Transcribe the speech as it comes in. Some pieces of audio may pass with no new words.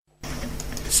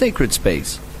Sacred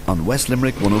Space on West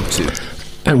Limerick 102.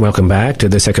 And welcome back to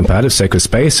the second part of Sacred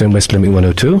Space on West Limerick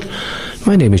 102.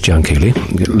 My name is John Keeley.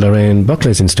 Lorraine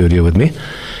Buckley is in studio with me.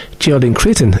 Geraldine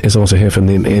Creighton is also here from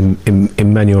the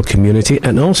Emmanuel community,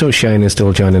 and also Shane is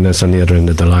still joining us on the other end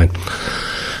of the line.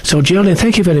 So Geraldine,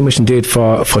 thank you very much indeed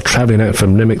for travelling out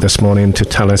from Limerick this morning to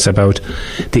tell us about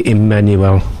the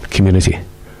Emmanuel community.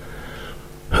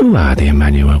 Who are the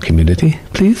Emmanuel community,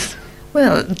 please?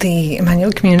 Well, the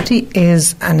Emmanuel community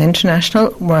is an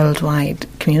international, worldwide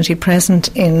community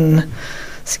present in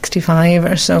 65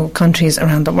 or so countries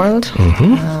around the world.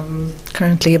 Mm-hmm.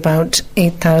 Currently about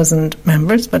 8,000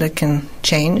 members, but it can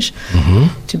change.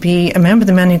 Mm-hmm. To be a member of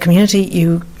the Emmanuel community,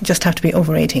 you just have to be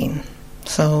over 18.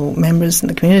 So members in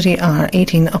the community are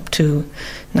 18 up to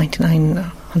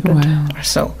 9,900 or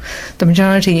so. The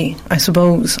majority, I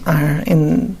suppose, are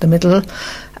in the middle,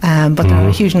 but there are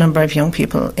a huge number of young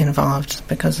people involved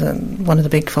because one of the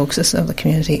big focuses of the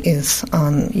community is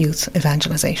on youth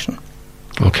evangelization.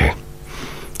 Okay.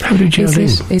 How did you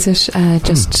Is it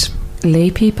just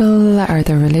lay people? Are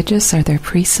there religious? Are there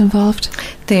priests involved?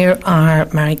 There are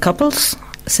married couples,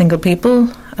 single people,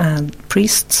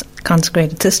 priests,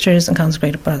 consecrated sisters and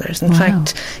consecrated brothers. In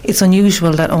fact, it's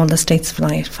unusual that all the states of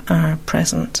life are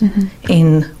present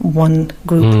in one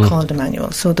group called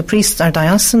Emmanuel. So the priests are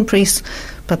diocesan priests,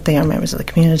 but they are members of the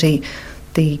community.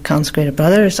 The consecrated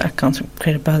brothers are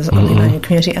consecrated brothers of the Emmanuel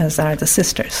community, as are the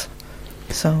sisters.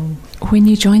 So, when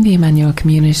you join the Emmanuel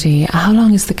community, how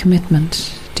long is the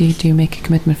commitment? Do you make a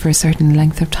commitment for a certain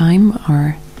length of time,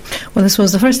 or? Well, I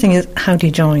suppose the first thing is, how do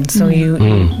you join? So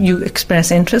you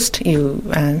express interest. You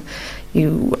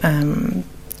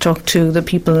talk to the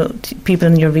people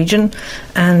in your region,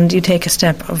 and you take a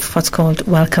step of what's called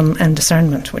welcome and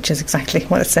discernment, which is exactly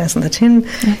what it says on the tin.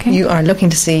 Okay. You are looking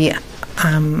to see,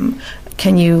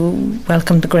 can you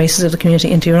welcome the graces of the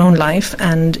community into your own life,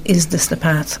 and is this the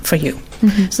path for you?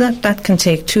 So that can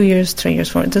take 2 years, 3 years,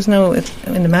 4 years.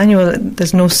 In Emmanuel,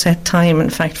 there's no set time,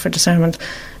 in fact, for discernment,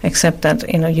 except that,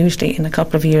 usually in a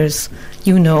couple of years,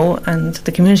 and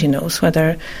the community knows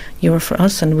whether you are for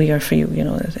us and we are for you.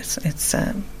 It's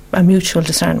a mutual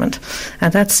discernment.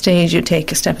 At that stage, you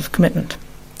take a step of commitment.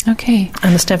 Okay.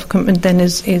 And the step of commitment then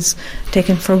is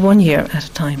taken for 1 year at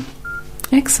a time.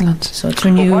 Excellent. So it's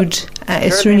renewed.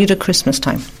 It's renewed at Christmas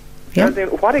time. Yeah.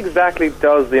 What exactly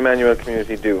does the Emmanuel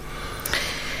community do?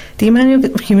 The Emmanuel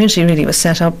community really was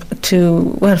set up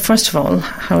to, well, first of all,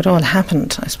 how it all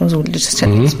happened. I suppose we'll just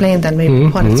explain then maybe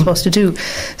what it's supposed to do.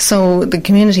 So the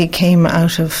community came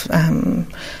out of an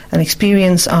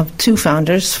experience of two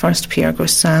founders, first Pierre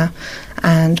Goursat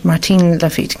and Martine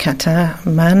Lafitte-Catin, a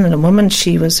man and a woman.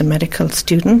 She was a medical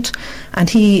student and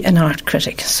he an art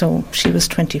critic. So she was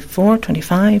 24,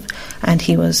 25 and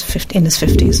he was in his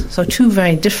 50s. So two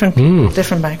very different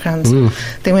backgrounds.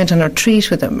 They went on a retreat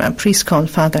with a priest called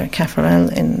Father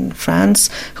Caffarel in France,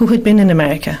 who had been in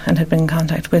America and had been in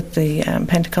contact with the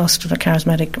Pentecostal or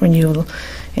Charismatic renewal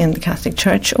in the Catholic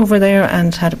Church over there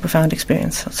and had a profound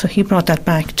experience. So he brought that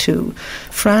back to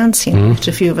France. He invited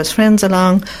a few of his friends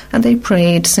along and they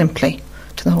prayed simply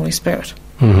to the Holy Spirit.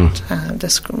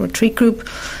 This retreat group,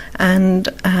 and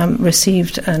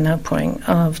received an outpouring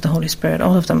of the Holy Spirit,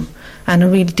 all of them, and a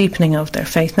real deepening of their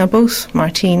faith. Now both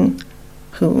Martine,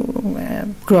 who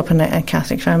grew up in a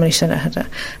Catholic family, said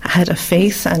had a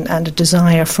faith and a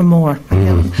desire for more.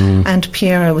 And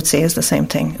Pierre, I would say, is the same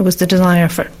thing. It was the desire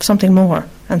for something more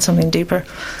and something deeper.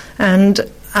 And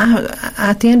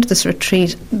at the end of this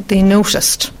retreat, they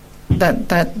noticed that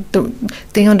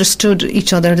they understood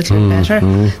each other a little bit better.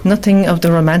 Nothing of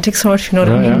the romantic sort, you know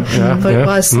what I mean? But it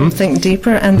was something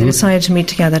deeper, and they decided to meet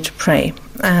together to pray.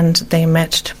 And they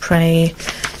met to pray,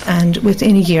 and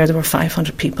within a year there were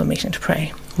 500 people meeting to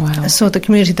pray. Wow. So the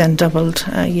community then doubled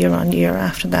year on year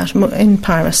after that in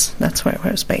Paris. That's where it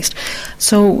was based.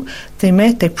 So they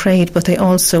met, they prayed, but they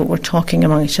also were talking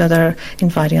among each other,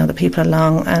 inviting other people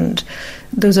along, and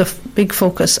there's a big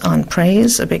focus on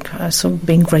praise, so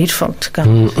being grateful to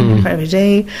God for every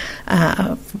day,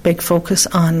 a big focus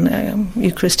on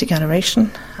Eucharistic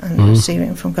adoration and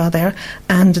receiving from God there,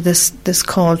 and this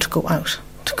call to go out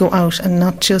and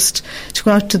not just to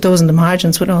go out to those in the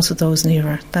margins, but also those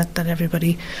nearer. That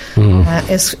everybody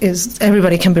is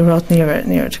everybody can be brought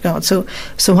nearer to God. So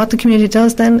what the community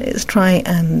does then is try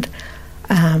and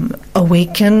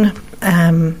awaken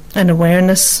an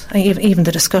awareness, even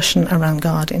the discussion around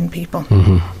God in people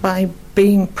by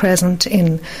being present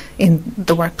in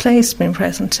the workplace, being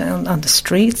present on the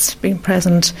streets, being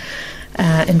present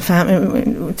in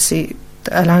family.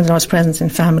 allowing the Lord's presence in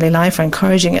family life, or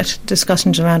encouraging it,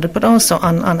 discussions around it, but also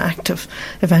on active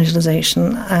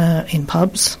evangelisation in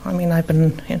pubs. I mean, I've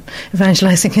been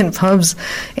evangelising in pubs,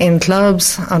 in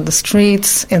clubs, on the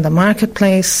streets, in the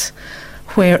marketplace.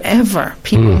 Wherever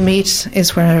people meet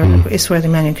is where the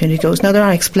Emmanuel community goes. Now, there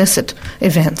are explicit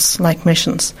events like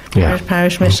missions,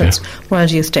 parish missions,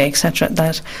 World Youth Day, etc.,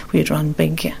 that we'd run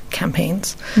big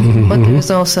campaigns. But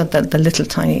there's also the little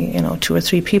tiny, 2 or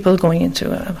 3 people going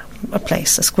into a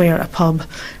place, a square, a pub,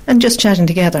 and just chatting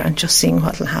together and just seeing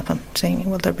what will happen. Saying,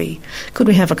 could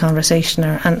we have a conversation?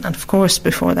 And of course,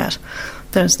 before that,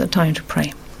 there's the time to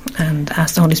pray and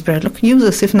ask the Holy Spirit, look, use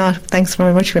us. If not, thanks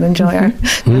very much. We'll enjoy our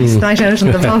nice night out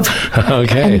in the pub.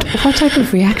 Okay. And what type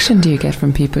of reaction do you get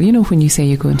from people? When you say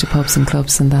you go into pubs and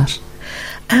clubs and that?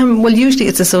 Well,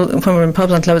 usually when we're in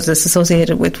pubs and clubs, it's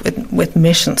associated with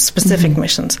missions, specific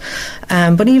missions.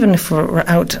 But even if we're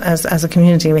out as a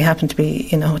community, we happen to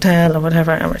be in a hotel or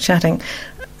whatever, and we're chatting,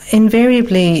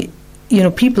 invariably,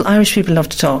 Irish people love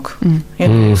to talk.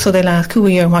 So they'll ask, who are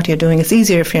you and what are you doing? It's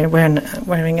easier if you're wearing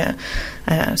a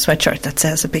sweatshirt that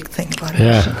says a big thing about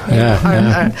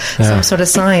it. Some sort of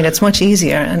sign. It's much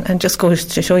easier, and just goes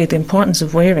to show you the importance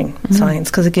of wearing signs,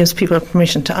 because it gives people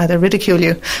permission to either ridicule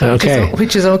you,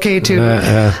 which is okay too,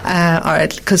 or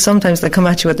because sometimes they come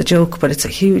at you with a joke, but it's a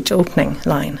huge opening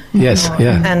line. Yes,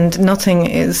 and nothing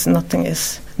is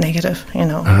negative,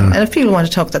 And if people want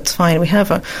to talk, that's fine. We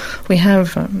have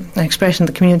an expression in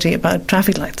the community about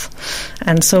traffic lights,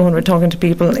 and so when we're talking to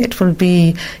people, it will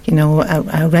be,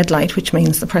 a red light, which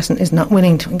means the person is not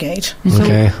willing to engage.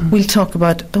 So we'll talk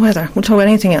about the weather. We'll talk about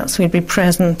anything else. We'll be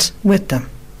present with them.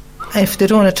 If they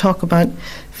don't want to talk about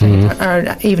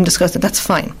or even discuss it, that's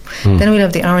fine. Then we'll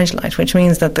have the orange light, which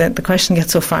means that the question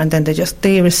gets so far, and then they're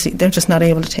just not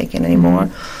able to take in anymore.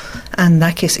 And in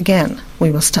that case, again,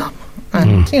 we will stop.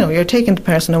 And you're taking the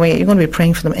person away. You're going to be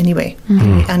praying for them anyway,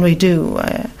 and we do.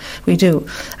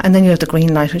 And then you have the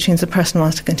green light, which means the person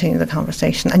wants to continue the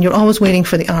conversation. And you're always waiting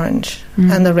for the orange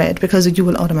and the red, because you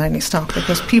will automatically stop,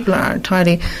 because people are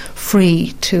entirely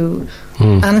free to.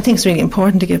 And I think it's really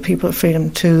important to give people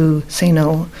freedom to say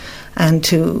no, and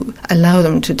to allow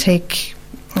them to take.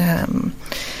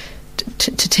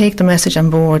 To take the message on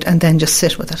board, and then just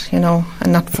sit with it,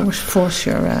 and not force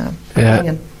your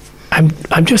opinion.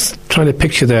 I'm just trying to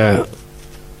picture there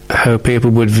how people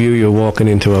would view you walking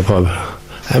into a pub.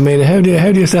 I mean, how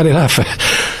do you start it off?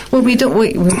 Well, we don't.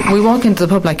 We walk into the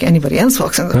pub like anybody else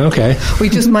walks in. Okay. We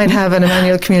just might have an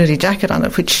Emmanuel Community jacket on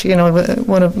it, which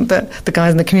one of the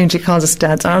guys in the community calls us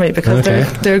Dad's Army, because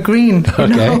they're green. But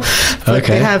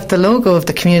they have the logo of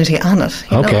the community on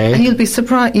it. And you'll be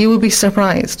surprised. You will be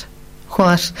surprised.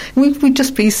 What we'd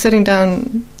just be sitting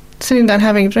down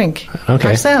having a drink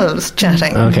ourselves,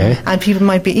 chatting, and people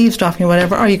might be eavesdropping or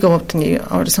whatever, or you go up and you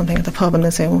order something at the pub and they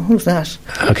say, well, who's that?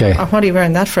 Or what are you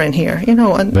wearing that for in here?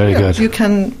 And very good. You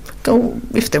can go,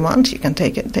 if they want, you can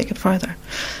take it further.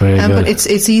 Very good. But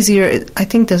it's easier. I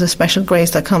think there's a special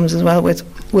grace that comes as well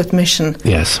with mission.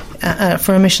 Yes.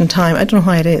 For a mission time, I don't know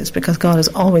why it is, because God is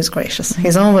always gracious.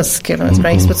 He's always given us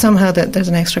grace, but somehow there's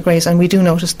an extra grace, and we do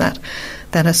notice that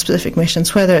at specific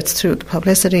missions, whether it's through the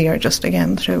publicity or just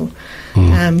again through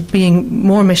being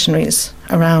more missionaries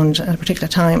around at a particular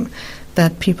time,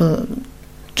 that people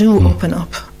do open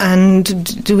up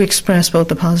and do express both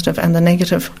the positive and the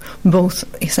negative, both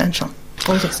essential.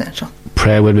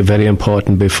 Prayer will be very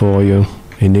important before you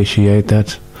initiate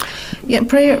that. Yeah,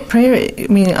 prayer. I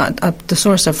mean, the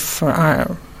source for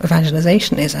our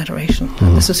evangelization is adoration.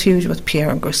 And this was huge with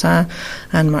Pierre Groussin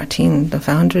and Martine, the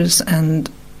founders, and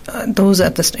those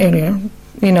at the earlier,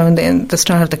 in the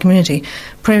start of the community.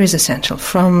 Prayer is essential.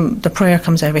 From the prayer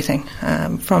comes everything.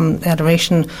 From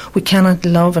adoration, we cannot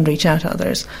love and reach out to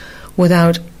others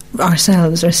without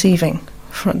ourselves receiving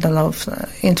the love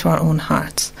into our own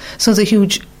hearts. So there's a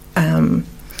huge, I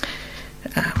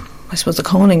suppose, a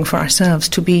calling for ourselves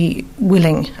to be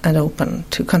willing and open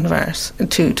to converse,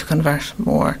 to convert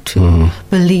more, to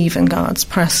believe in God's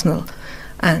personal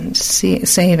and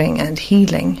saving and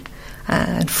healing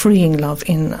and freeing love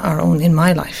in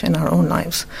my life, in our own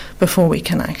lives, before we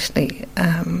can actually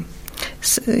tell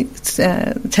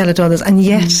it to others. And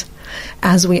yet,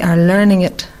 as we are learning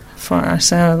it for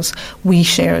ourselves, we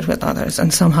share it with others,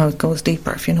 and somehow it goes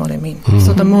deeper, if you know what I mean.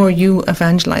 So the more you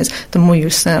evangelize, the more you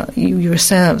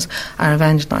yourselves are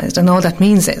evangelized, and all that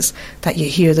means is that you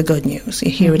hear the good news.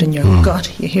 You hear it in your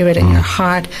gut, you hear it in your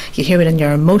heart, you hear it in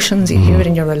your emotions, you hear it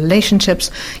in your relationships,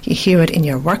 you hear it in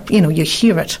your work. You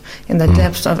hear it in the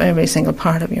depths of every single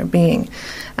part of your being.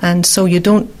 And so we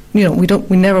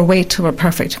never wait till we're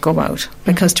perfect to go out,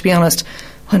 because to be honest,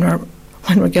 when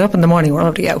when we get up in the morning, we're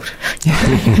already out.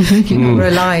 We're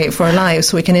alive,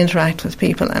 so we can interact with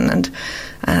people, and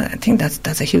I think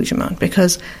that's a huge amount,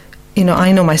 because,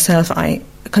 I know myself, I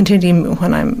continue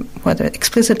when I'm, whether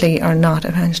explicitly or not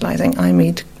evangelizing, I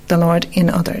meet the Lord in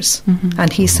others,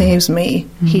 and He saves me.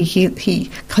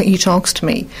 He talks to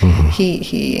me.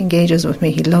 He engages with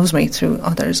me. He loves me through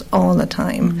others all the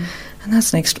time, and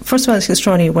that's first of all, it's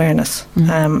extraordinary awareness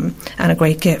and a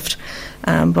great gift.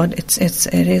 But it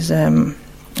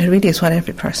really is what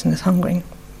every person is hungering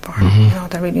for.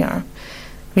 They really are.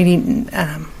 Really,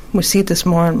 we see this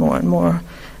more and more and more.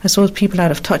 I suppose people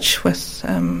out of touch with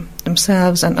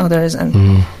themselves and others,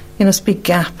 and this big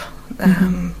gap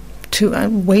to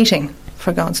waiting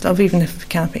for God's love, even if it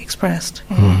can't be expressed.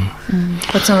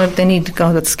 But some of they need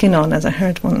God with skin on, as I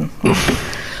heard one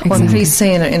priest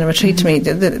say in a retreat to me.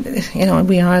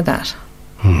 We are that.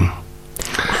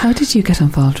 How did you get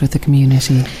involved with the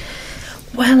community?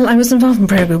 Well, I was involved in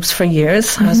prayer groups for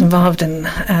years. I was involved in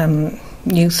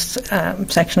youth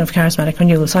section of Charismatic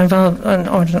Renewal. So I was involved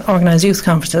in organised youth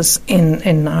conferences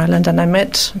in Ireland, and I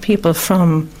met people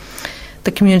from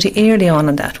the community early on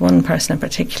in that. One person in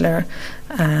particular,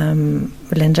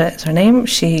 Belinda is her name.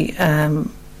 She,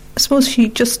 I suppose she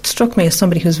just struck me as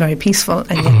somebody who's very peaceful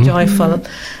and yet joyful,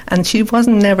 and she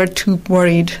wasn't never too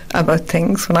worried about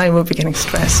things when I would be getting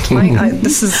stressed.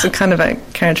 This is a kind of a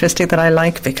characteristic that I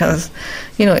like, because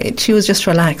she was just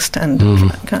relaxed, and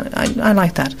I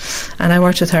like that. And I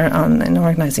worked with her in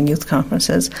organising youth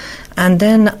conferences, and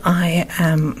then I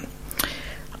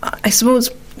suppose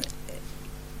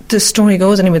the story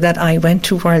goes anyway that I went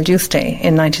to World Youth Day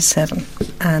in '97,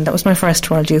 and that was my first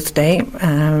World Youth Day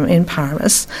in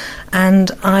Paris,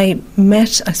 and I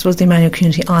met, I suppose, the Emmanuel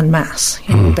community en masse.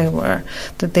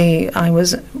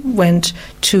 Went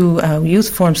to youth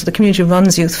forums. So the community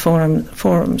runs youth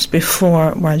forums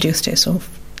before World Youth Day, so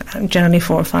generally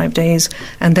 4 or 5 days,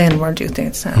 and then World Youth Day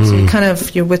itself. So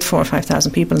you're with 4,000 or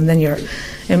 5,000 people, and then you're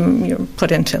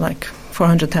put into like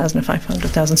 400,000 or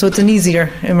 500,000, so it's an easier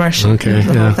immersion in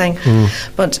the whole thing.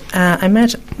 But I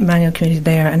met Emmanuel community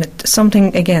there, and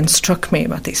something again struck me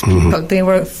about these people. They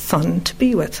were fun to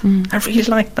be with. I really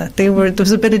liked that. There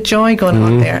was a bit of joy going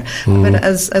on there, but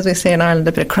as we say in Ireland,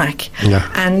 a bit of crack.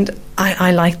 And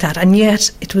I liked that, and yet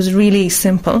it was really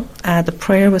simple. The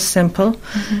prayer was simple,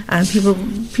 and people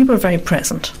were very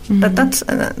present. That's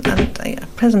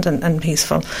present and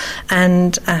peaceful,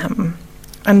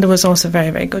 and there was also very,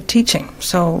 very good teaching.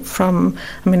 So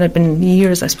I've been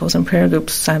years, I suppose, in prayer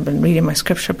groups. I've been reading my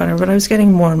scripture better, but I was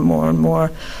getting more and more and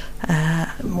more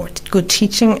good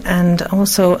teaching. And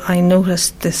also I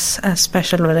noticed this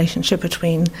special relationship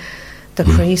between the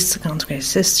priests, the consecrated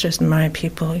sisters, and married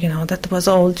people, that there was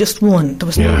all just one. There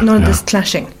was none of this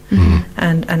clashing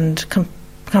and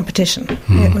competition.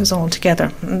 It was all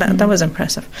together. That was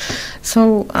impressive.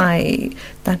 So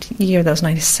that year, that was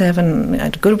 '97, I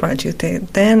had a good World Youth Day.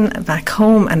 Then back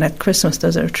home, and at Christmas there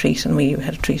was a retreat, and we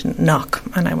had a retreat in Knock,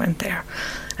 and I went there.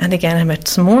 And again, I met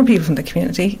some more people from the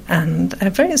community, and a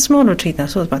very small retreat now,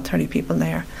 so it was about 30 people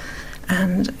there.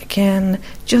 And again,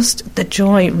 just the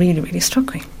joy really, really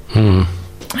struck me.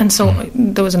 And so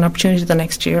there was an opportunity the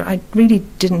next year. I really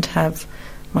didn't have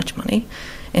much money.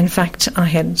 In fact, I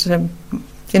had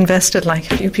invested,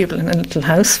 like a few people, in a little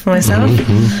house for myself,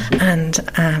 and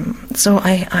so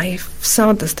I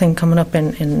saw this thing coming up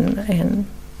in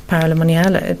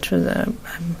Paray-le-Monial. It was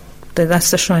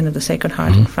that's the Shrine of the Sacred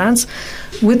Heart in France,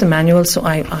 with Emmanuel. So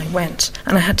I went,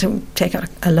 and I had to take out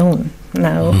a loan.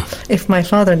 Now, if my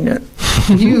father knew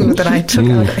that I took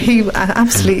out, he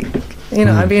absolutely,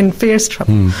 I'd be in fierce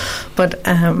trouble. But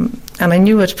and I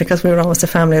knew it because we were almost a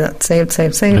family that saved,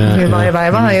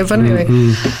 buy. But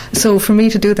anyway, so for me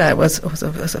to do that was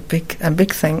a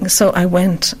big thing. So I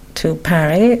went to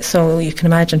Paris. So you can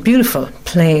imagine, beautiful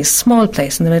place, small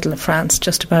place in the middle of France,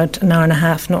 just about an hour and a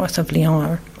half north of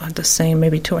Lyon, or the same,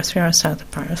 maybe 2 or 3 hours south of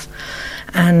Paris.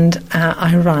 And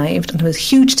I arrived, and there was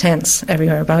huge tents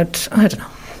everywhere, about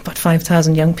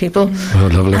 5,000 young people. Oh,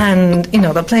 lovely. And,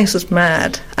 the place was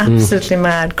mad, absolutely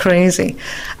mad, crazy,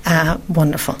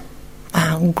 wonderful.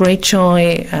 Great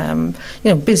joy,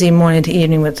 busy morning to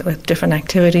evening with different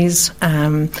activities,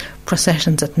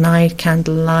 processions at night,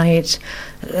 candlelight,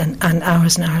 and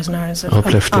hours and hours and hours of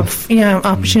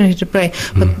opportunity to pray.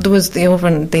 But there was the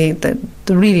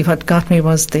really what got me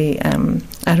was the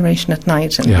adoration at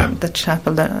night in the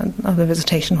chapel of the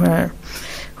Visitation, where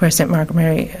St. Margaret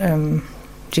Mary,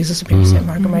 Jesus appeared to St.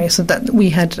 Margaret Mary, so that we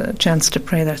had a chance to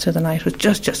pray there through the night. It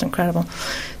was just incredible.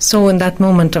 So in that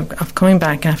moment of coming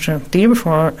back after the year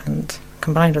before, and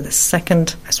combined with the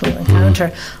second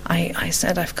encounter, I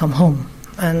said, I've come home.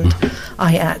 and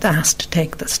I had asked to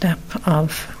take the step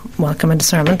of welcome and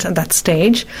discernment at that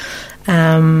stage.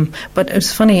 But it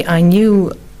was funny, I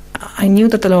knew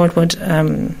that the Lord would,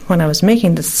 when I was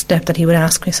making this step, that he would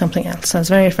ask me something else. I was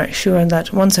very, very sure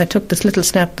that once I took this little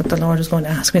step, that the Lord was going to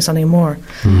ask me something more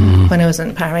when I was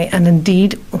in Parry. And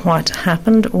indeed, what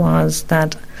happened was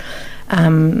that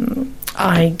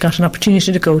I got an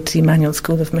opportunity to go to the Emmanuel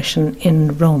School of Mission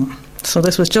in Rome. So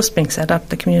this was just being set up.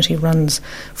 The community runs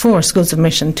 4 schools of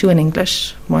mission, 2 in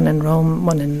English, 1 in Rome,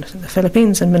 1 in the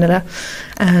Philippines, in Manila,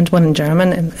 and 1 in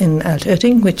German, in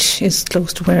Altötting, which is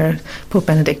close to where Pope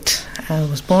Benedict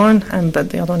was born, and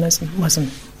the other one was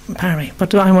in Parry.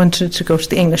 But I wanted to go to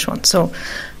the English one. So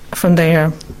from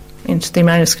there into the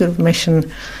Emmanuel School of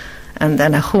Mission, and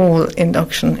then a whole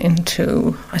induction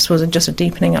into, I suppose, just a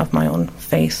deepening of my own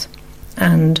faith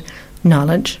and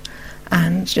knowledge,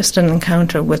 and just an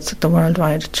encounter with the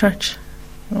worldwide church.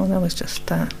 That was just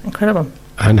incredible.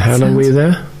 And how long were you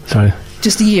there? Sorry.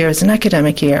 Just a year. It's an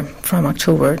academic year from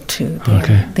October to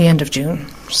the end of June.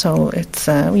 So it's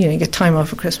you get time off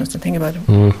for Christmas to think about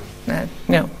it.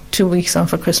 2 weeks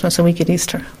off for Christmas, a week at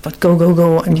Easter, but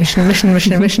go, and mission,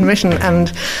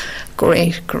 and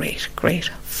great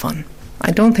fun.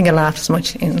 I don't think I laughed as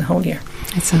much in the whole year.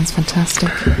 It sounds fantastic.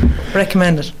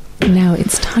 Recommend it. Now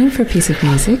it's time for a piece of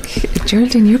music.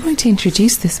 Geraldine, you're going to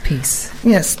introduce this piece.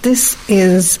 Yes, this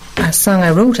is a song I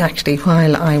wrote actually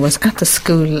while I was at the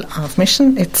School of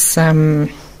Mission. It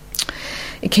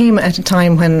came at a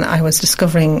time when I was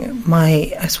discovering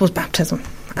my, I suppose, baptism.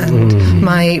 And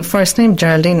my first name,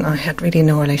 Geraldine, I had really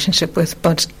no relationship with,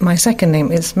 but my second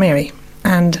name is Mary.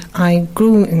 And I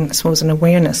grew in, I suppose, an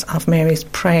awareness of Mary's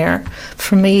prayer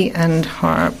for me and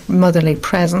her motherly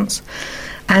presence.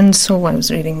 And so I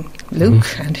was reading Luke,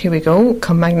 and here we go.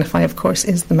 Come Magnify, of course,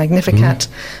 is the Magnificat,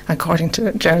 according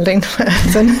to Geraldine.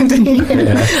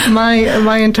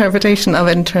 My interpretation of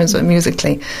it in terms of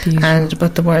musically,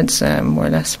 but the words more or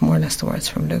less the words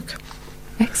from Luke.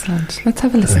 Excellent. Let's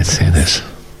have a listen. Let's hear this.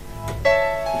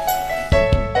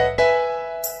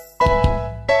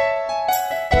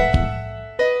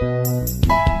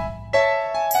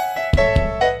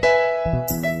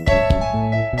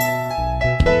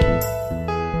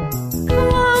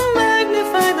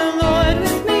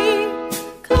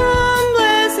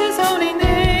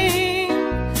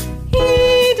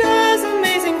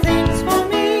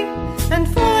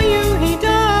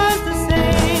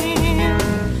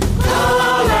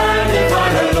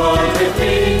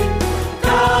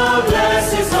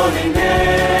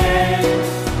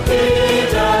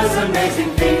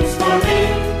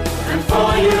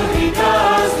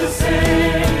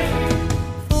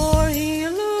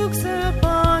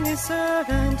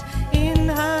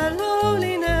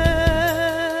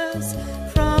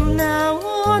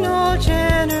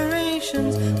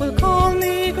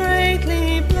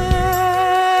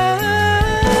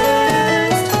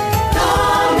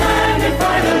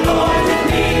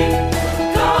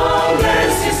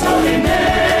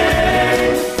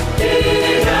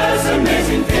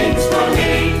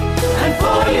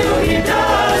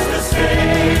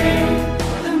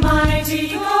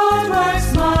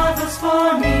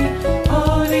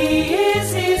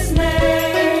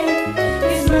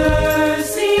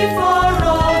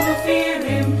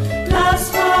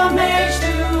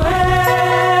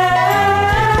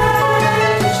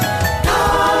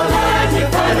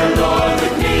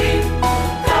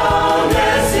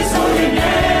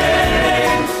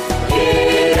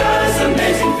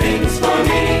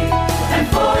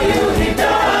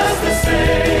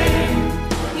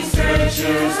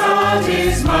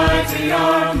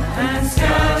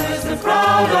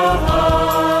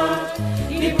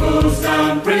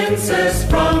 Princes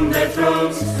from their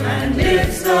thrones and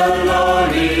lifts the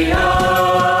glory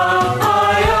up,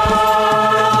 high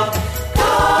up.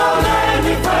 Come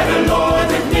magnify the Lord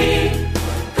with me.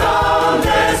 Come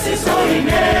bless His holy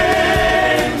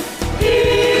name.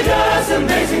 He does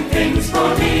amazing things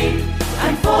for me,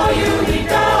 and for you He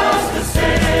does the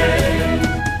same.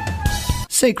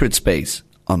 Sacred Space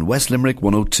on West Limerick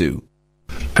 102.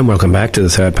 And welcome back to the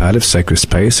third part of Sacred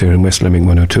Space here in West Limerick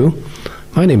 102.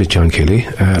 My name is John Keeley.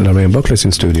 Lorraine Buckley's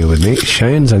in studio with me.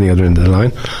 Shane's on the other end of the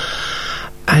line.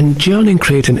 And Geraldine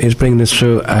Creighton is bringing us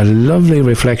through a lovely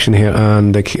reflection here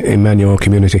on the Emmanuel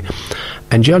community.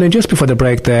 And Geraldine, just before the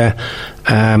break there,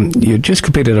 you just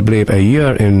completed, I believe, a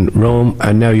year in Rome,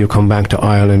 and now you come back to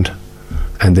Ireland,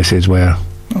 and this is where?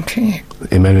 Okay.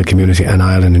 Emmanuel community and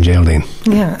Ireland and Geraldine.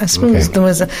 Yeah, I suppose there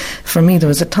was a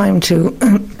time to,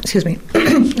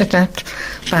 adapt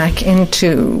back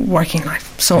into working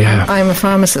life. So Yeah. I'm a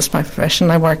pharmacist by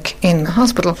profession. I work in a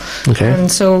hospital. Okay.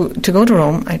 And so to go to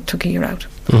Rome, I took a year out.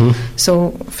 Mhm.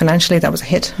 So financially, that was a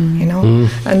hit, you know.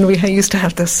 And we used to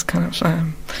have this kind of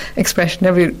expression.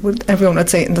 Everyone would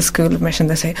say it in the school of mission.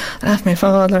 They say, "I left my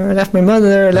father, I left my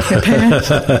mother, I left my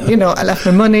pet, you know, I left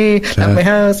my money, left my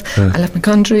house, I left my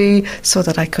country, so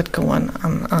that I could go on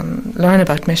learn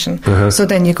about mission." So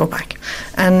then you go back,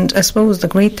 and I suppose the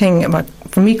great thing about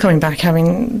for me coming back,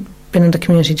 having been in the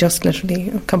community just literally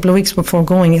a couple of weeks before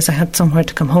going, is I had somewhere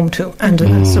to come home to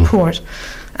and support.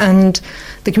 And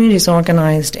the community is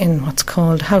organised in what's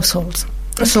called households.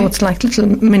 So it's like little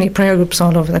mini prayer groups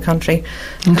all over the country.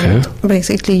 Okay. And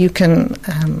basically you can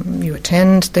you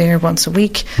attend there once a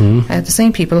week, the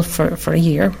same people for a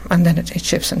year, and then it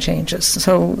shifts and changes.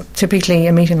 So typically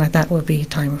a meeting like that will be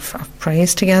time of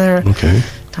praise together, Okay.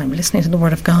 time listening to the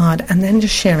Word of God, and then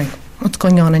just sharing what's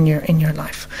going on in your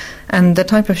life. And the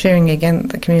type of sharing, again,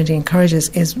 the community encourages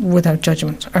is without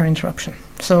judgment or interruption.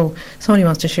 So somebody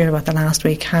wants to share about the last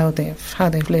week, how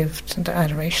they've lived into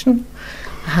adoration,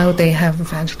 how they have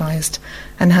evangelized,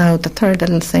 and how the third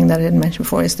little thing that I didn't mention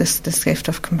before is this gift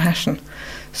of compassion.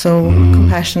 So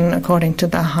compassion according to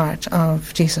the heart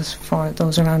of Jesus for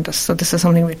those around us. So this is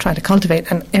something we try to cultivate,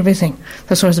 and everything,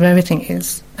 the source of everything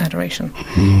is adoration.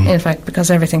 In fact, because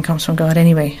everything comes from God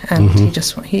anyway, and he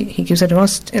gives it to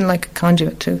us in like a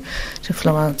conduit to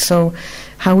flow out. So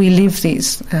how we live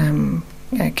these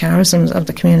charisms of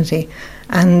the community,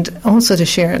 and also to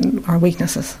share our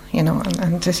weaknesses, you know,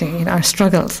 and to see our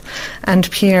struggles. And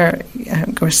Pierre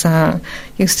Goursat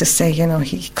used to say, you know,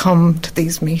 he'd come to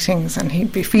these meetings and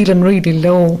he'd be feeling really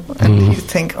low, and he'd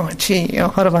think, oh gee, you know,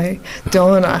 what have I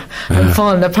done? I'm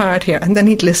falling apart here. And then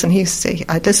he'd listen. He used to say,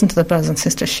 I'd listen to the brothers and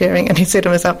sisters sharing, and he'd say to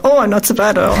himself, oh, I'm not so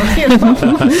bad at all. You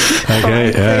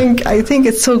know? I think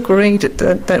it's so great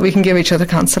that we can give each other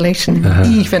consolation,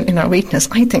 even in our weakness.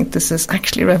 I think this is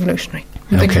actually revolutionary.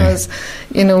 Because,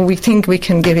 you know, we think we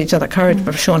can give each other courage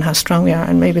by showing how strong we are,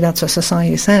 and maybe that's what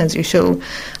society says. You show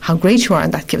how great you are,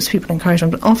 and that gives people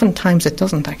encouragement. But oftentimes it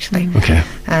doesn't, actually. Okay.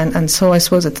 And so I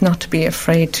suppose it's not to be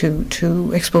afraid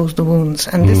to expose the wounds.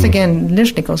 And this, again,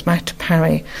 literally goes back to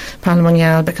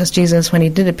Palamonial, because Jesus, when he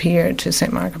did appear to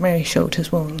St. Margaret Mary, showed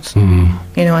his wounds.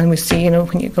 You know, and we see, you know,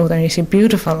 when you go there, you see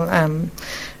beautiful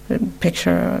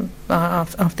picture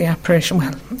of the apparition,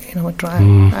 well, you know,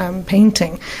 a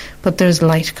painting, but there's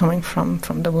light coming from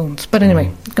the wounds. But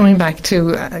anyway, coming back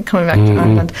to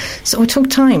Ireland, so it took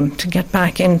time to get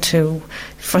back into,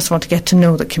 first of all, to get to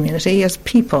know the community as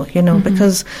people, you know,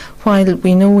 because while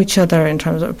we know each other in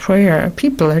terms of prayer,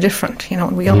 people are different, you know,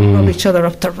 and we all rub each other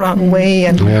up the wrong way,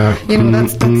 and you know,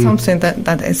 that's something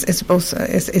that is both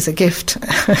is a gift,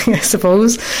 I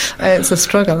suppose. It's a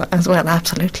struggle as well,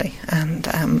 absolutely. And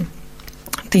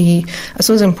I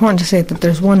suppose it's important to say that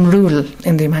there's one rule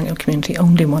in the Emmanuel community,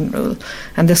 only one rule,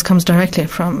 and this comes directly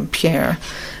from Pierre,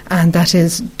 and that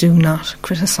is, do not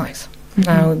criticise.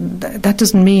 Now, that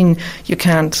doesn't mean you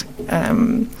can't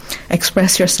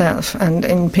express yourself, and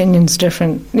in opinions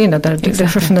different, you know, that are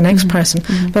different from the next person,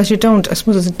 but you don't, I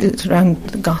suppose it's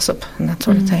around gossip and that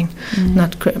sort of thing,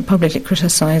 not publicly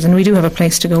criticise. And we do have a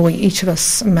place to go. Each of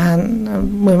us, man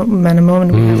and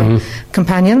woman, we have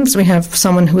companions. We have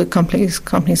someone who accompanies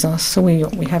us. So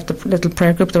we have the little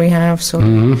prayer group that we have. So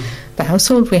the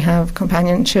household, we have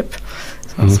companionship,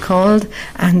 it's called,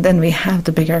 and then we have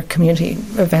the bigger community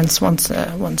events once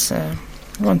a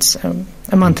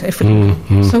month, if we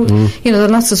so you know, there are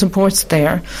lots of supports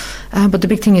there, but the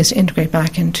big thing is to integrate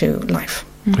back into life.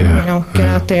 You know, get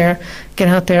out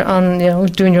there on, you know,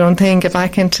 doing your own thing, get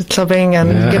back into clubbing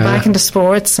and get back into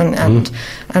sports, and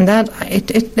that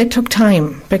it took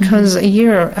time, because a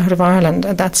year out of Ireland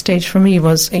at that stage for me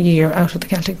was a year out of the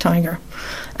Celtic Tiger.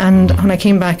 And when I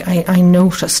came back, I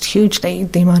noticed hugely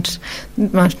the amount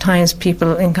of times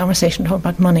people in conversation talk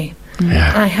about money.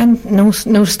 I hadn't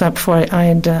noticed that before I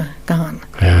had gone.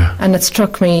 And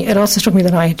it also struck me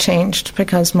that I had changed,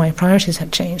 because my priorities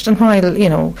had changed. And while, you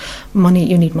know,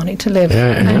 you need money to live,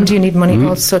 and you need money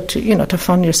also to, you know, to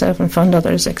fund yourself and fund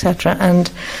others, etc.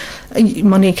 And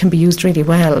money can be used really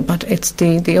well, but it's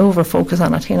the over focus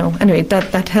on it, you know. Anyway,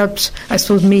 that helped, I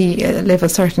suppose, me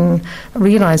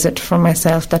realise it for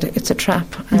myself, that it's a trap,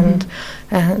 and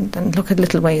look at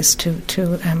little ways to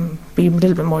be a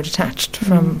little bit more detached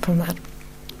from that.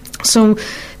 So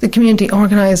the community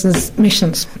organises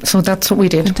missions. So that's what we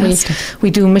did.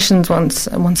 We do missions once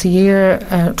a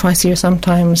year, twice a year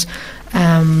sometimes.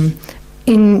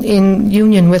 in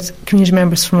union with community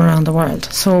members from around the world.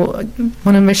 So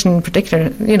one of mission in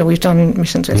particular, we've done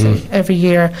missions every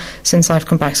year since I've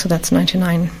come back, so that's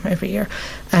 99 every year.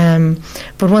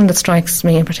 But one that strikes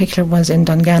me in particular was in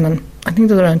Dungannon. I think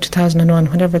it was around 2001,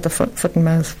 whenever the foot and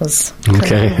mouth was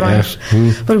okay, right.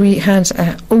 Yeah. But we had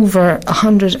over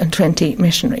 120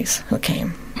 missionaries who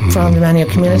came from the Emmanuel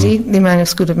community, the Emmanuel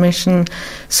School of Mission.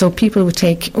 So people would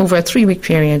take over a 3-week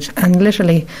period, and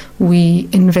literally we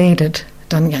invaded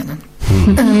Dungannon.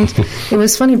 And it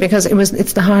was funny because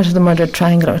it's the heart of the murdered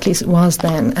triangle, or at least it was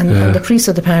then. And the priest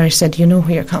of the parish said, "You know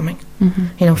where you're coming."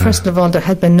 First of all, there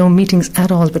had been no meetings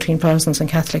at all between Protestants and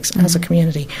Catholics as a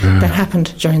community. That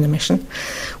happened during the mission.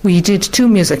 We did 2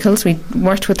 musicals. We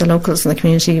worked with the locals in the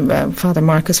community. Father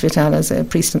Marcus Vital is a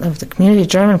priest of the community,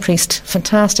 German priest,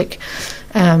 fantastic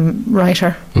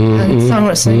writer and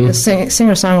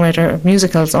singer-songwriter of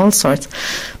musicals, all sorts.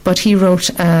 But he wrote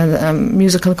a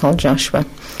musical called Joshua,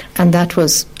 and that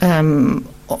was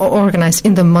organised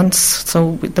in the months.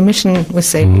 So the mission was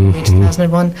saved in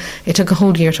 2001. It took a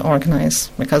whole year to organise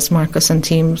because Marcus and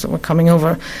teams were coming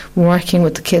over, working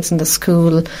with the kids in the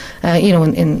school,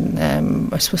 in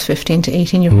I suppose 15 to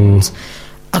 18 year olds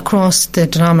across the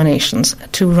denominations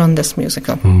to run this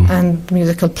musical. And the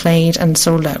musical played and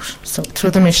sold out. So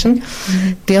through the mission.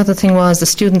 The other thing was the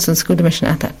students in the School of Mission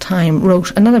at that time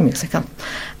wrote another musical,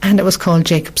 and it was called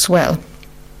Jacob's Well,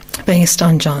 based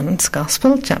on John's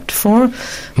Gospel, chapter 4,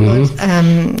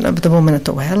 the woman at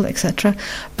the well, etc.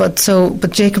 But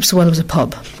Jacob's Well was a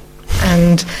pub.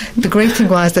 And the great thing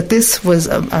was that this was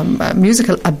a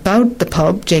musical about the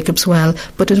pub, Jacob's Well,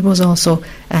 but it was also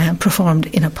performed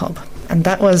in a pub. And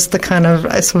that was the kind of,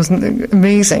 I suppose,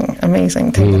 amazing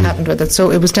thing that happened with it. So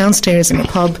it was downstairs in the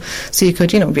pub, so you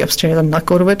could, be upstairs and not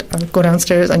go to it, or go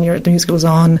downstairs and the music was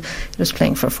on. It was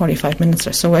playing for 45 minutes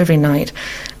or so every night.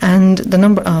 And the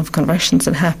number of conversions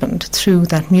that happened through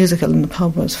that musical in the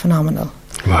pub was phenomenal.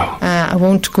 Wow. I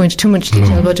won't go into too much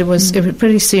detail, but it was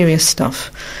pretty serious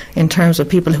stuff in terms of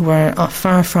people who were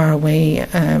far, far away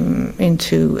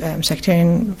into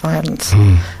sectarian violence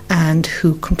and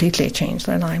who completely changed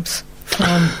their lives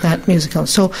from that musical.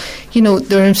 So,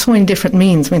 there are so many different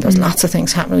means. I mean, there's lots of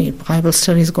things happening. We had Bible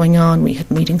studies going on. We had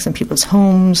meetings in people's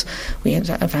homes. We had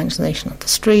evangelization on the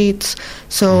streets.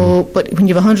 So, but when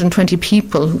you have 120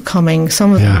 people coming,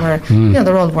 some of them were,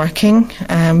 they're all working.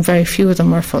 Very few of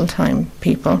them were full-time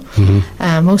people.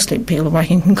 Mostly people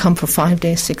working can come for 5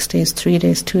 days, 6 days, 3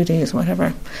 days, 2 days,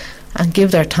 whatever, and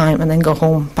give their time and then go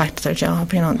home back to their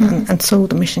job, and so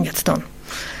the mission gets done.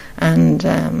 And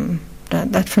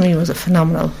that for me was a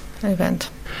phenomenal event.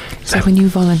 So when you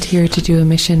volunteer to do a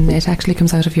mission, it actually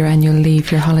comes out of your annual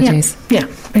leave, your holidays? Yeah,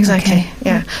 exactly. Okay.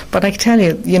 Yeah, but I tell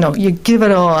you, you give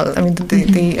it all. I mean,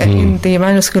 in the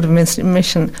Emmanuel School of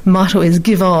Mission motto is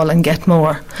give all and get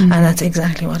more, and that's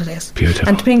exactly what it is. Beautiful.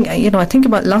 And I think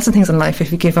about lots of things in life.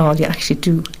 If you give all, you actually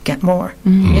do get more.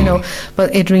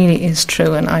 But it really is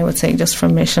true, and I would say just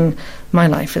from mission, my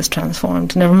life is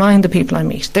transformed. Never mind the people I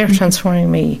meet; they're transforming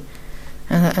me.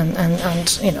 And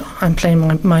I'm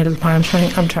playing my little part.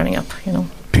 I'm turning up,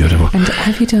 Beautiful. And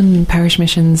have you done parish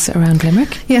missions around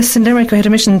Limerick? Yes, in Limerick we had a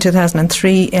mission in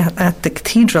 2003 at the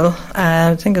cathedral.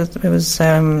 I think it was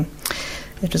a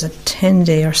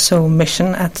 10-day or so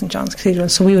mission at St John's Cathedral.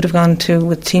 So we would have gone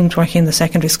with teams working in the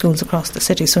secondary schools across the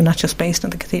city, so not just based in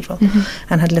the cathedral,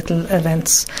 and had little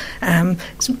events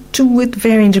with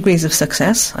varying degrees of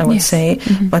success, I would say.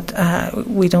 But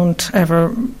we don't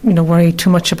ever, worry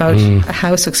too much about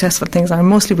how successful things are.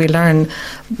 Mostly we learn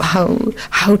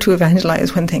how to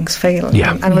evangelize when things fail.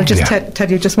 Yeah. And we'll just tell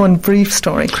you just one brief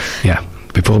story. Yeah.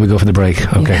 Before we go for the break,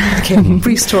 okay.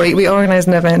 Brief story. We organised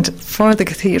an event for the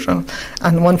cathedral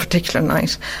on one particular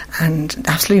night, and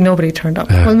absolutely nobody turned up.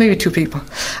 Well, maybe 2 people.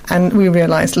 And we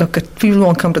realised, look, people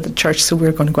won't come to the church, so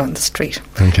we're going to go on the street.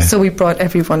 Okay. So we brought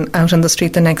everyone out on the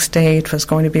street the next day. It was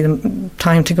going to be the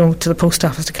time to go to the post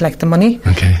office to collect the money.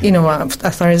 Okay.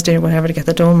 A Thursday or whatever, to get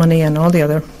the dole money and all the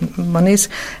other monies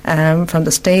from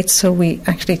the States. So we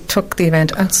actually took the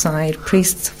event outside,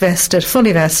 priests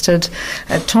fully vested,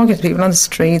 talking to people on the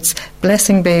streets,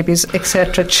 blessing babies,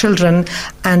 etc., children,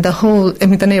 and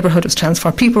the neighbourhood was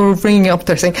transformed. People were ringing up,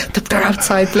 they're saying, they're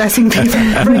outside blessing people,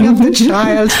 bring up the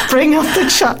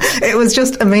child. It was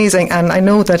just amazing, and I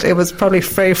know that it was probably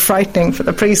very frightening for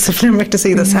the priests of Limerick to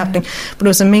see this happening, but it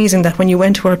was amazing that when you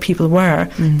went to where people were,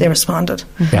 they responded.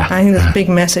 Yeah. I think there's a big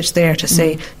message there to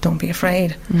say, don't be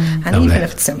afraid, and even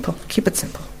if it's simple, keep it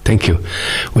simple. Thank you.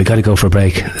 We got to go for a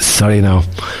break. Sorry now.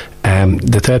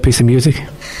 The third piece of music?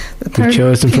 Would you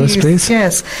choose them first, please?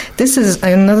 Yes. This is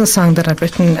another song that I've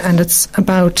written, and it's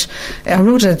about, I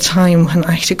wrote at a time when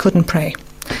I actually couldn't pray.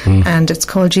 and it's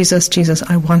called Jesus, Jesus,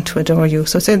 I Want to Adore You.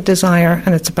 So it's a desire,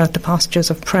 and it's about the postures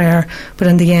of prayer, but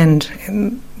in the end,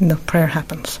 prayer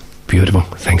happens. Beautiful.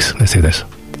 Thanks. Let's hear this.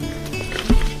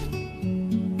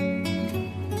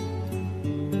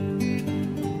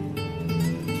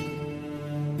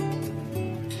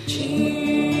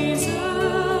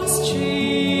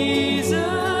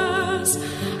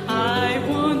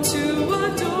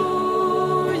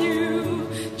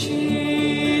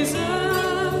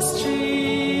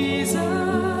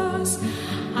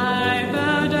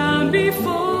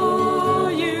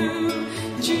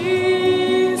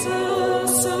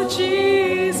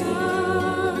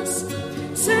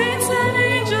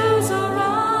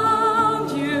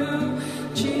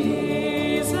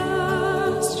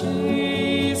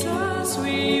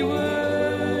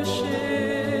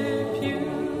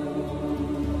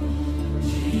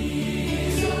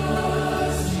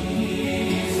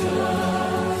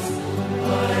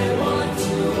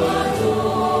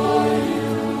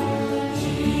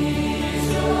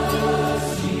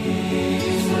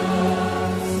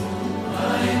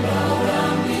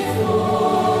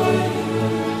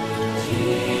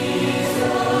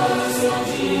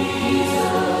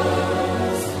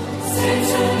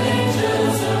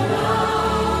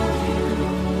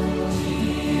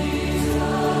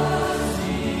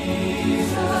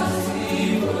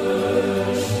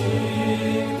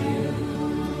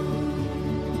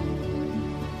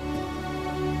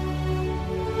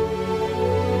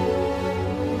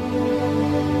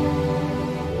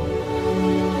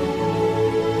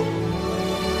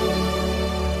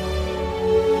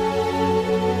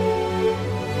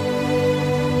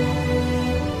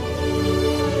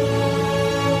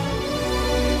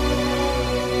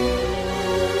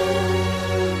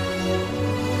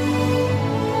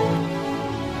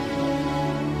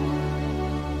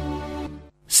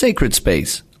 Sacred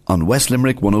Space on West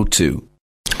Limerick 102.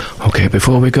 Okay,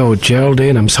 before we go,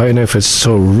 Geraldine, I'm sorry now if it's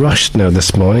so rushed now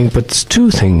this morning, but there's two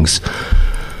things.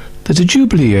 There's a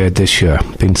Jubilee year this year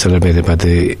being celebrated by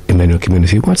the Emmanuel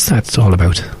community. What's that all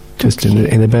about? Just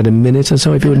in about a minute or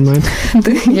so, if you wouldn't mind.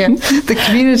 The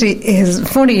community is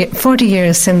 40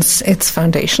 years since its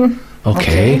foundation.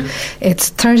 Okay. It's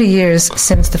 30 years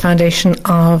since the foundation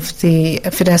of the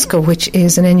Fidesco, which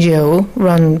is an NGO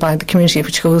run by the community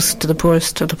which goes to the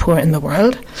poorest of the poor in the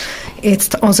world.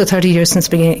 It's also 30 years since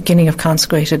the beginning of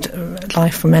consecrated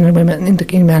life for men and women in the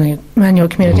Emmanuel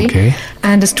community. Okay.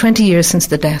 And it's 20 years since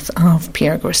the death of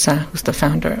Pierre Goursat, who's the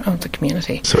founder of the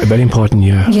community. So a very important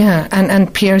year. Yeah,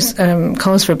 and Pierre's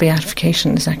cause for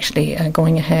beatification is actually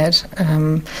going ahead.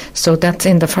 So that's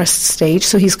in the first stage.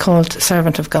 So he's called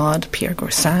Servant of God, Pierre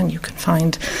Goursat. You can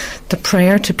find the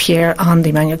prayer to Pierre on the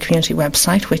Emmanuel Community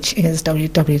website, which is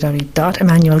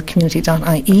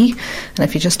www.emmanuelcommunity.ie. And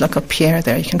if you just look up Pierre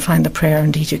there, you can find the prayer.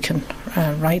 Indeed, you can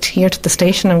write here to the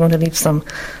station. I'm going to leave some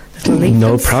little leaflets.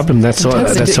 No problem. That's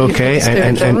okay.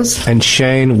 And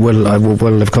Shane will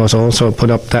of course also put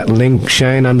up that link,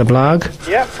 Shane, on the blog.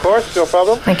 Yeah, of course, no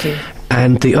problem. Thank you.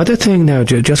 And the other thing now,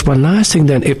 just one last thing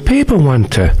then, if people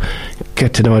want to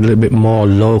get to know a little bit more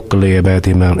locally about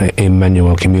the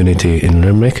Emmanuel community in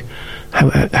Limerick,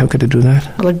 how could they do that?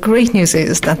 Well, the great news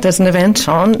is that there's an event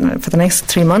on for the next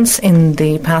 3 months in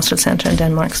the Pastoral Centre in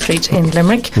Denmark Street in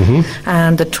Limerick,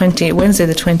 and Wednesday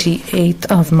the 28th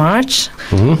of March,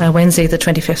 Wednesday the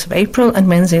 25th of April, and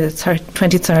Wednesday the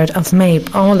 23rd of May,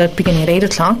 all at beginning at 8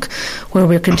 o'clock, where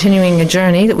we're continuing a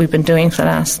journey that we've been doing for the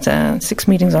last 6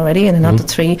 meetings already, and another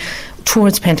 3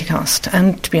 towards Pentecost,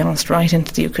 and to be honest, right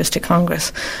into the Eucharistic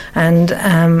Congress. And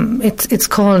it's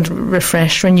called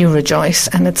Refresh, Renew, Rejoice,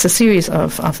 and it's a series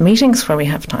of meetings where we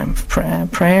have time for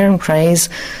prayer and praise,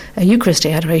 a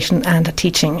Eucharistic adoration and a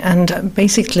teaching, and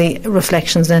basically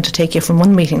reflections then to take you from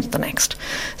one meeting to the next.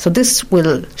 So this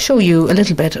will show you a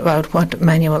little bit about what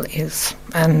Emmanuel is,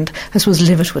 and I suppose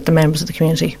live it with the members of the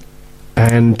community.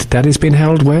 And that is being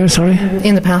held where, sorry?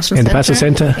 In the Pastoral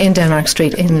Centre? In Denmark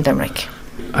Street in Limerick.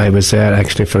 I was there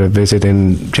actually for a visit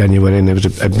in January, and it was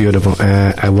a beautiful,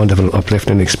 a wonderful,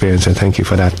 uplifting experience, and thank you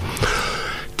for that.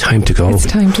 Time to go. It's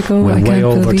time to go. We're way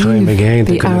over time again.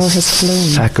 The hour has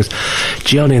flown.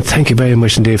 Geraldine, thank you very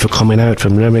much indeed for coming out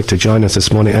from Limerick to join us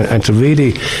this morning and to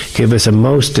really give us a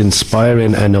most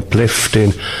inspiring and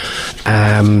uplifting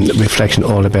reflection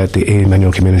all about the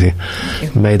Emmanuel community.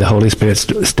 May the Holy Spirit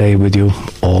stay with you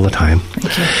all the time.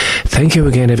 Thank you. Thank you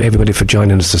again, everybody, for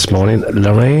joining us this morning.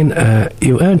 Lorraine,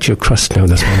 you earned your crust now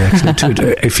this morning.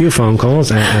 A few phone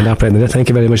calls and operating. Thank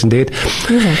you very much indeed.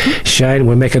 You're welcome. Shane,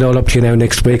 we'll make it all up to you now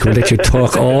next week. week. We'll let you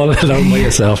talk all along by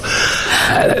yourself.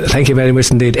 Thank you very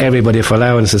much indeed, everybody, for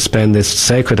allowing us to spend this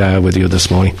sacred hour with you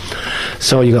this morning.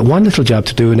 So you got one little job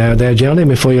to do now there, Geraldine.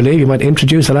 Before you leave, you might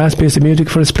introduce the last piece of music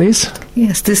for us, please.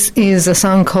 Yes, this is a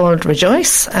song called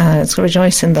Rejoice. It's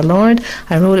Rejoice in the Lord.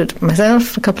 I wrote it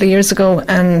myself a couple of years ago,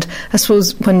 and I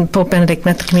suppose when Pope Benedict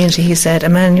met the community, he said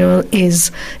Emmanuel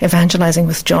is evangelizing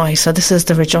with joy. So this is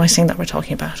the rejoicing that we're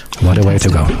talking about. What a way to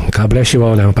go. God bless you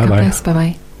all now. Bye-bye. God bless.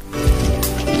 Bye-bye.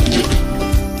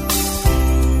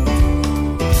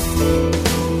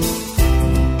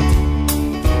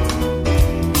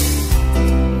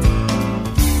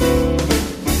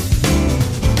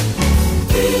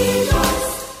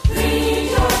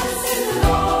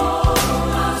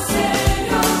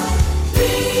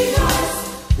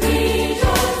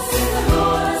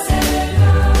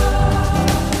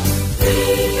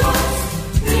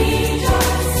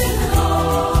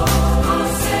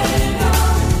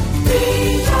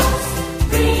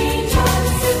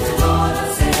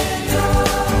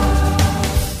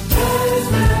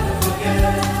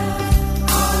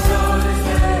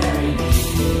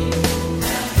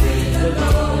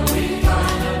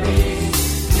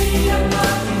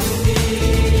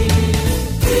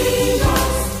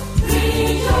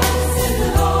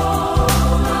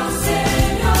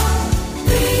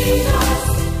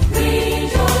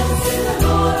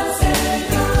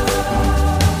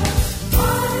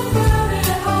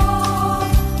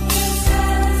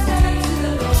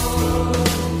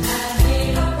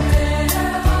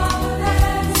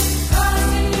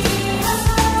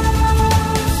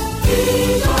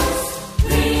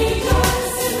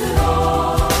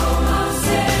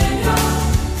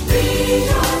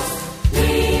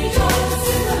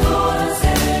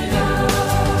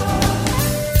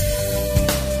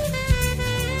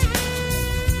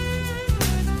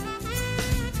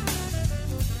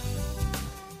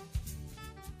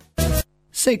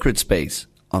 Sacred Space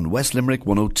on West Limerick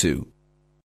 102.